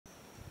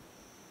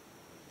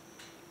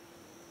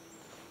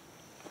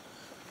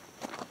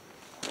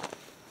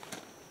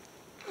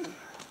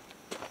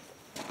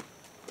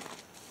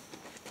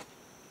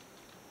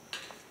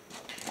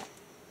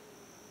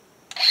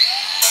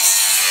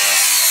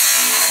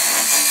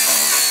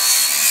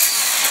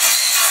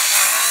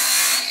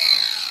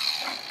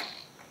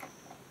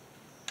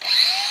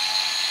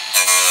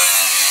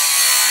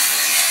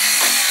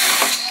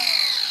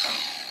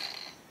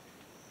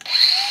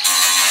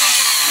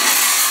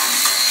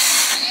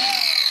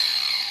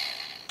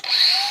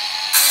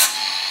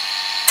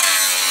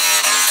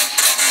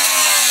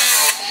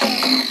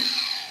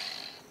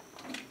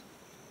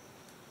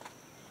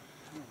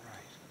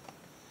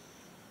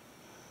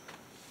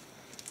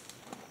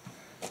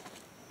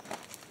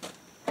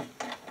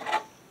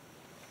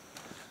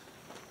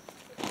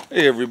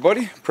Hey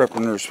everybody,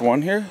 Prepper Nurse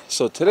 1 here.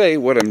 So today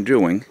what I'm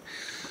doing,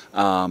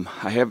 I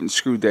haven't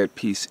screwed that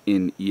piece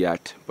in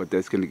yet, but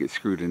that's going to get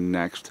screwed in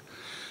next.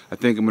 I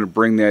think I'm going to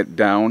bring that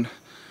down,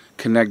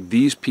 connect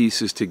these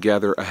pieces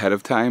together ahead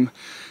of time,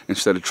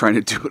 instead of trying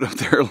to do it up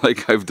there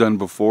like I've done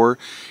before.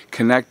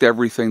 Connect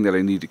everything that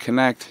I need to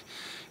connect,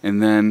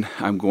 and then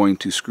I'm going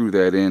to screw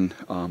that in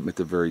at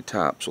the very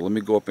top. So let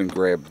me go up and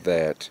grab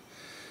that,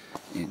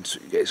 and so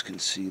you guys can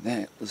see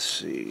that. Let's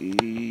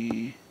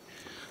see.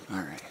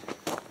 Alright.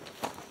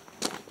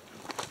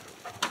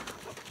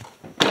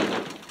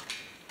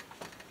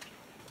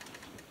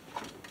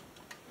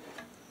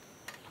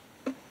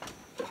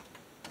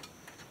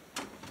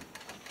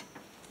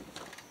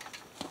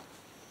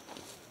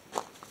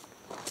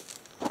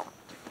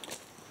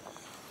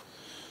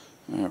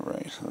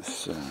 Alright,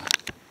 let's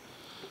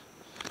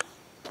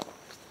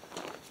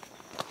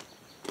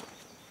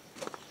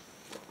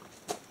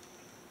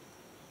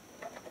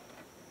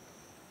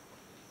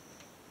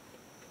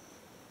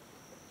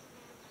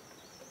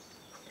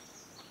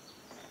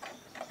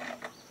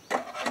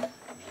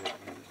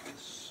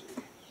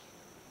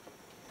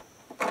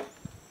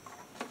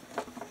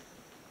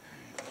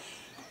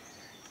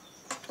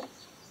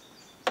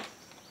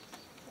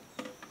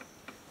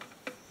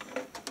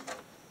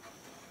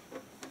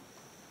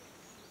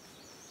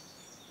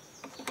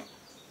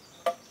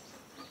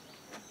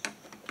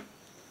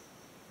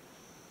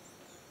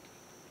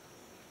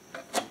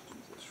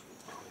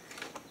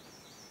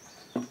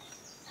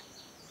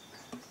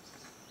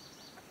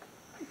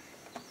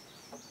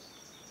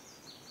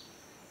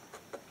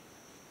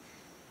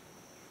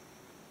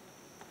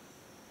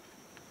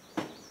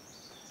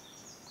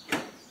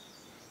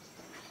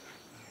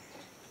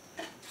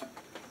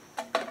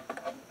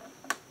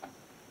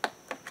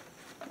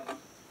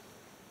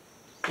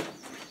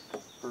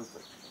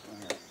perfect. All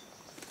right.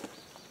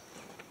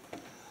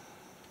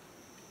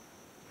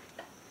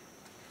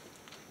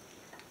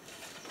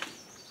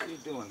 What are you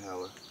doing,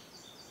 Hella?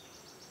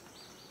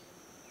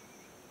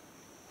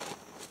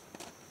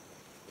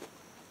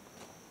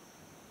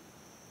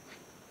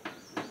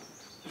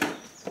 Oh,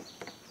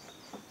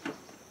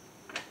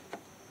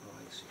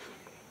 I see.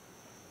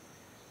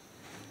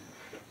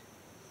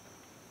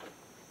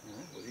 All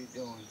right, what are you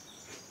doing?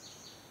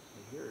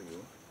 I hear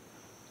you.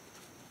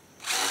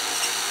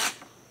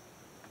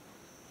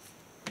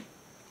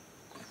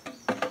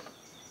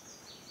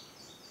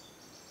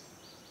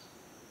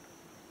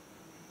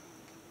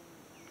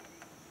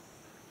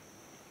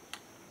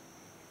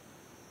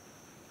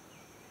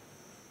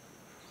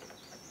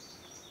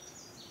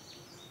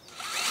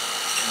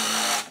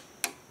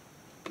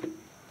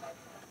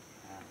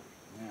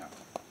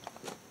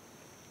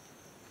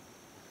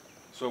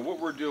 So what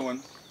we're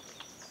doing,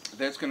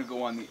 that's going to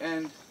go on the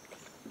end,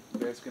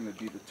 that's going to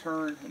be the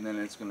turn, and then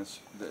it's going to,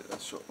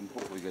 so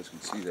hopefully you guys can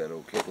see that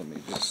okay. Let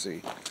me just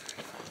see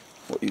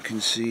what you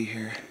can see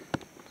here.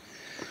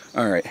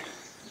 Alright,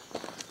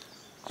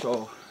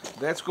 so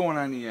that's going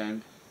on the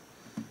end,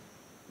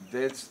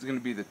 that's going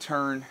to be the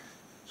turn,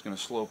 it's going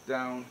to slope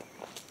down.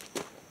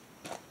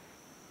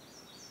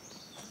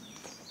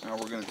 Now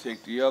we're going to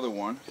take the other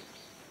one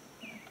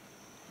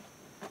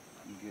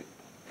and get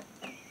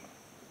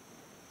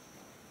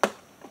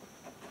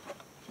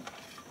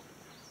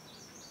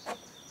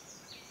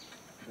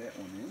that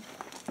one in.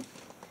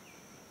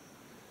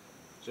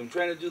 So I'm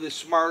trying to do this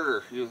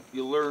smarter. You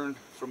learn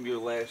from your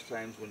last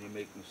times when you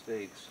make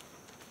mistakes.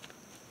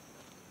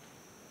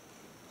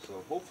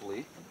 So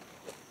hopefully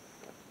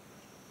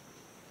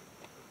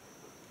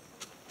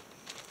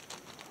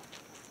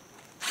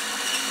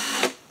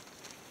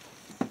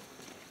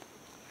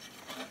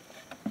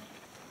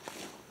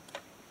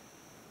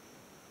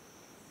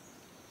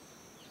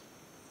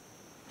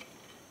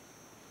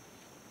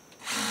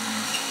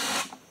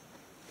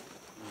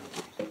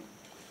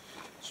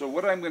so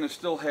what I'm going to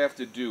still have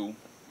to do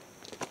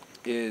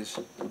is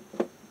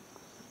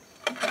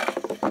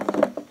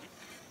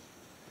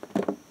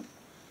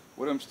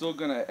what I'm still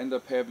going to end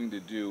up having to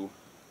do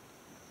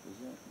is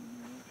that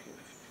okay?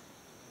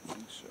 I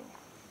think so.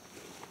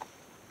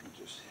 Let me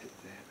just hit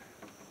that.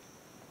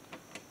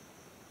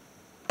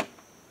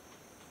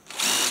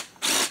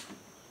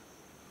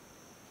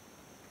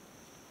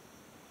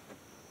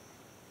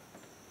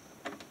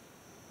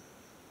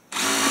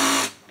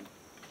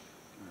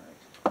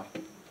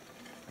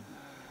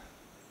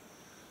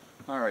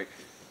 All right.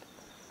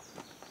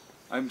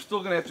 I'm still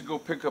going to have to go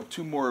pick up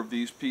two more of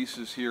these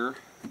pieces here,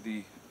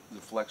 the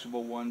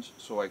flexible ones,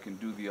 so I can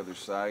do the other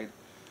side.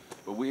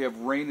 But we have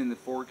rain in the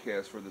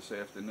forecast for this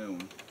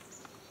afternoon,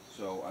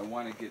 so I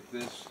want to get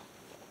this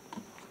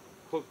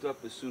hooked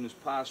up as soon as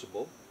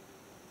possible.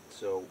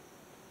 So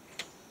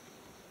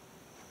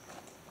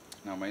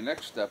now my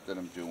next step that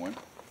I'm doing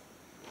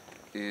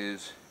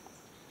is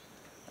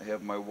I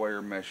have my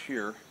wire mesh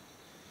here,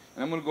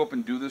 and I'm going to go up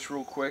and do this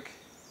real quick,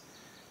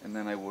 and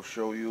then I will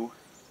show you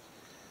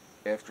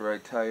after I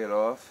tie it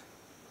off.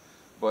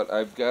 But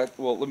I've got,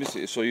 well, let me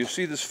see. So you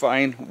see this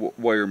fine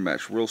wire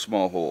mesh, real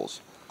small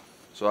holes.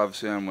 So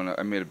obviously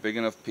I made a big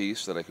enough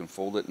piece that I can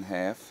fold it in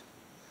half,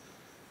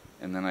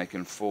 and then I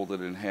can fold it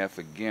in half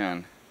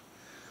again.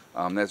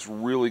 That's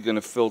really going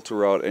to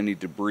filter out any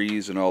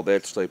debris and all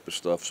that type of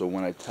stuff. So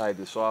when I tie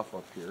this off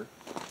up here,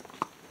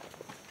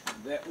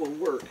 that will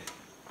work.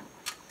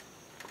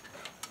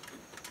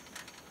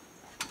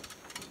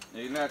 Now,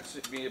 you're not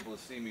being able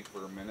to see me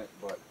for a minute,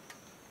 but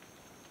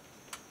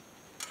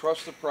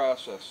trust the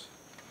process.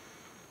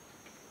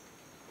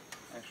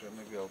 Actually,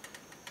 maybe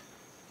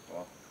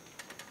well,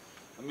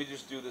 let me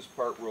just do this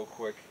part real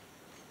quick,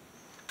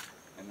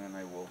 and then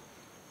I will,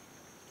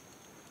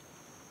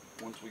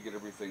 once we get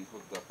everything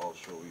hooked up, I'll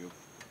show you.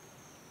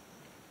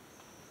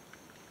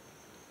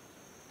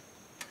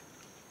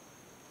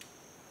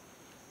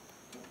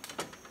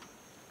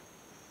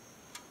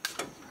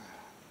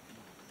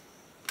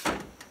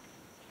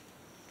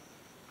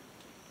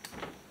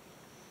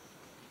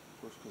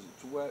 Of course, because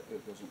it's wet,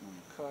 it doesn't want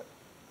to cut.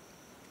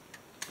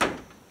 There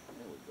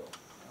we go.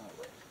 All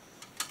right.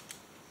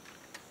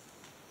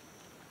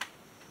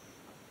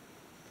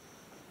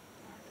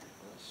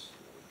 Let's see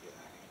what we got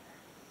here.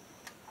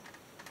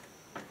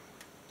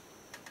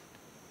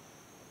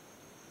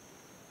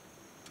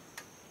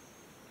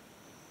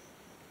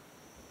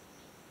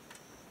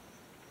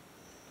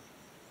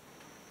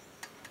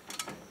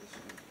 This is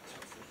going to be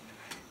tougher than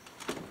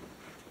I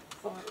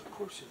thought. Of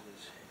course it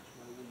is.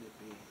 Why wouldn't it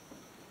be?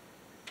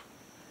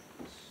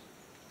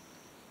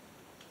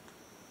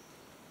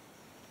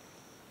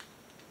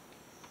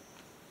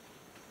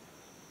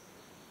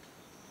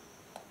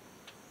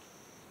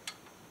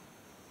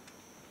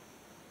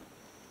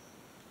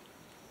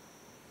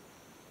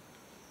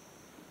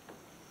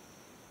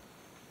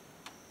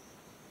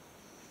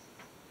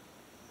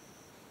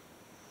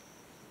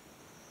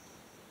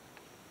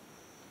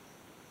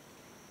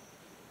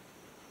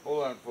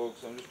 Hold on,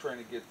 folks. I'm just trying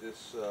to get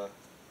this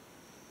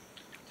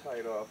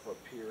tied off up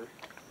here.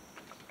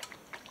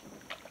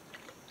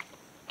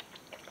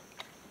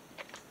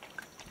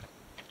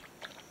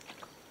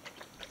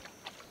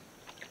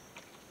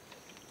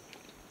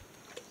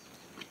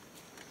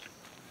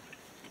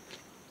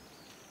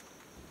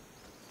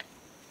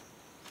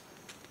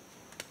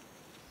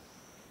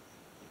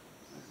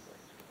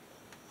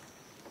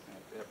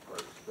 That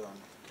part is done.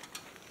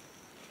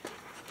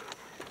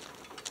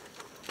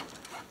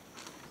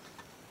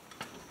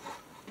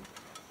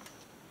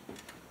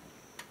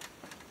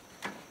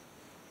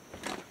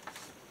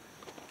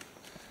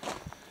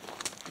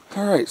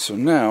 Alright, so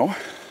now,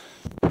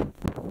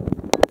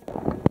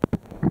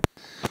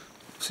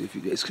 see if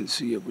you guys can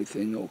see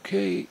everything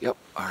okay. Yep,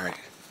 alright.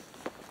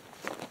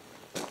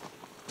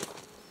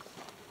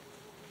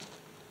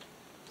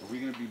 Are we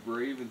going to be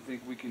brave and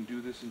think we can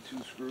do this in 2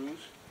 screws?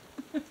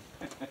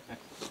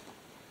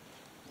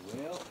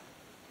 Well,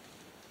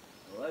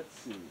 let's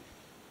see.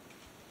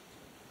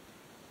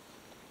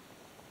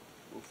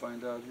 We'll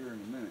find out here in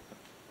a minute.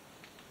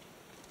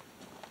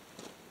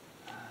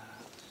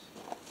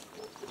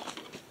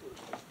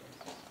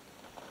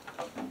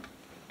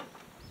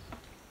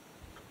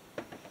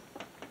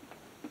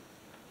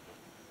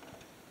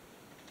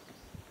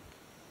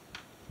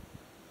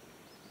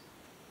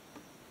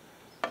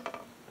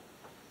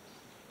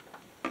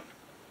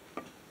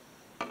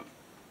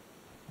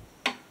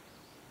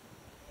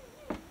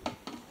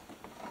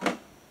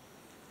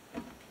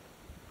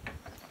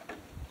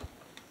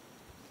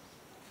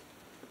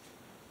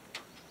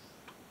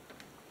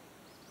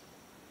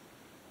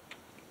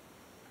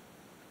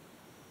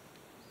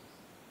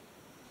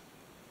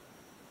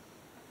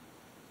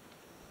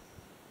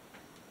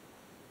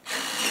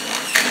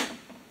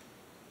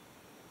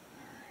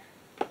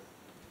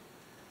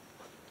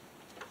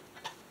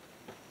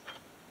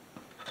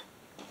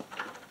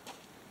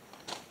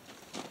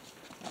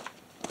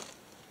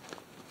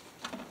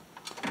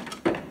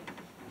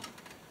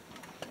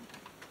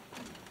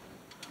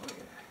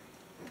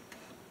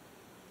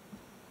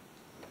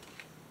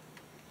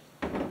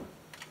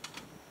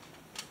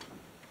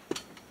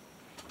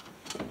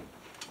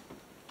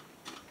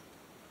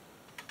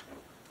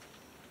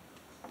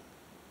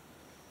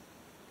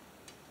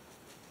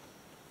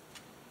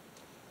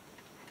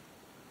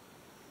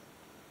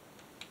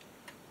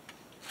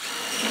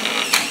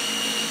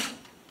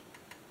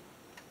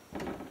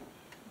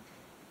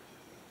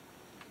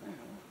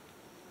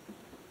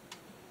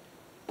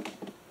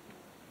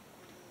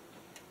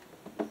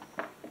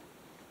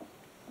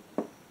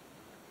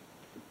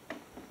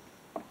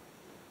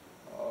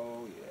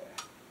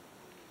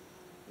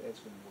 That's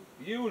going to work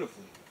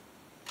beautifully.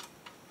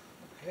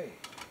 Okay.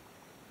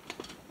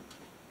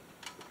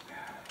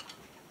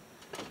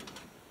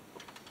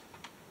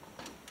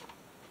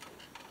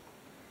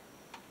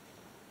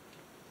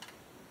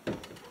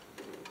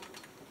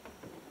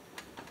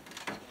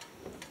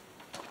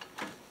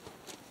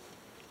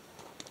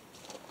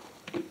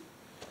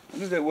 I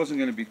knew that wasn't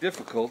going to be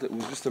difficult. It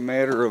was just a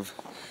matter of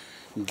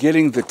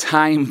getting the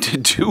time to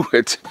do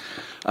it.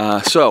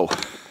 So,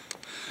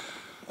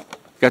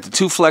 got the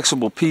 2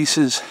 flexible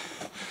pieces.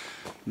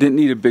 Didn't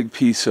need a big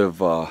piece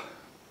of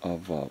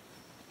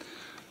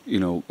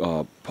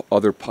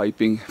other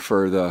piping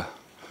for the,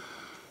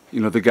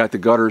 they got the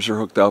gutters are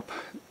hooked up.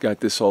 Got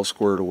this all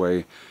squared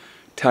away.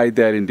 tied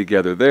that in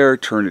together there,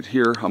 turn it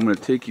here. I'm going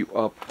to take you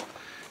up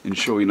and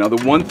show you. Now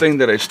the one thing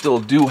that I still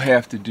do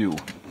have to do,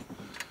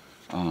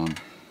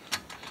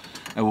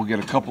 I will get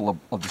a couple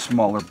of the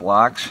smaller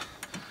blocks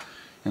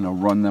and I'll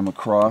run them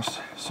across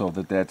so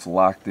that that's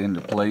locked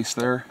into place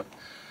there.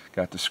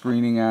 Got the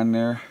screening on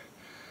there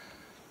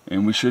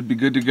and we should be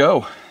good to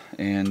go.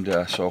 And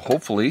so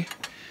hopefully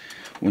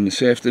when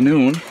this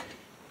afternoon,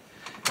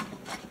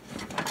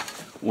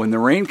 when the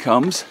rain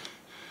comes,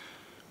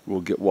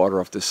 we'll get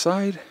water off the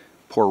side,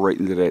 pour right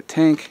into that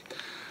tank.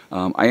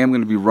 I am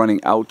going to be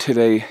running out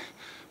today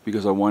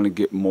because I want to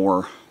get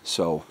more.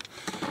 So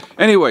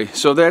anyway,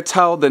 so that's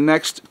how the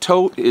next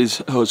tote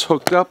was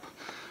hooked up.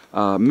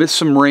 Missed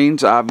some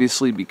rains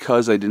obviously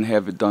because I didn't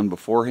have it done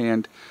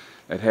beforehand.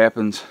 It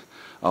happens.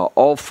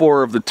 All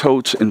 4 of the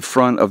totes in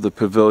front of the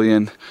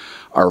pavilion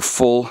are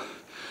full.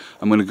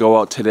 I'm going to go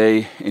out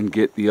today and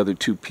get the other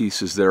 2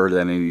 pieces there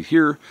that I need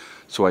here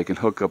so I can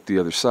hook up the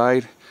other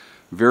side.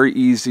 Very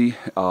easy,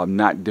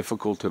 not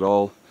difficult at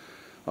all.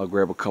 I'll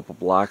grab a couple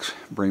blocks,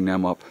 bring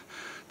them up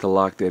to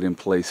lock that in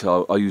place.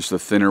 I'll use the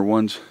thinner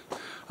ones.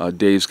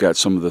 Dave's got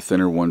some of the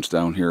thinner ones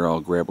down here. I'll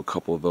grab a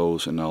couple of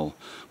those and I'll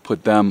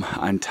put them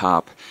on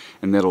top,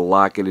 and that'll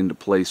lock it into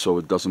place so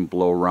it doesn't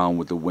blow around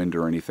with the wind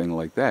or anything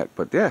like that.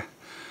 But yeah,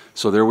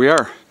 so there we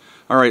are.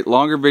 All right,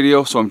 longer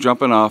video, so I'm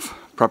jumping off.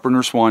 Prepper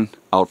Nurse 1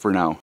 out for now.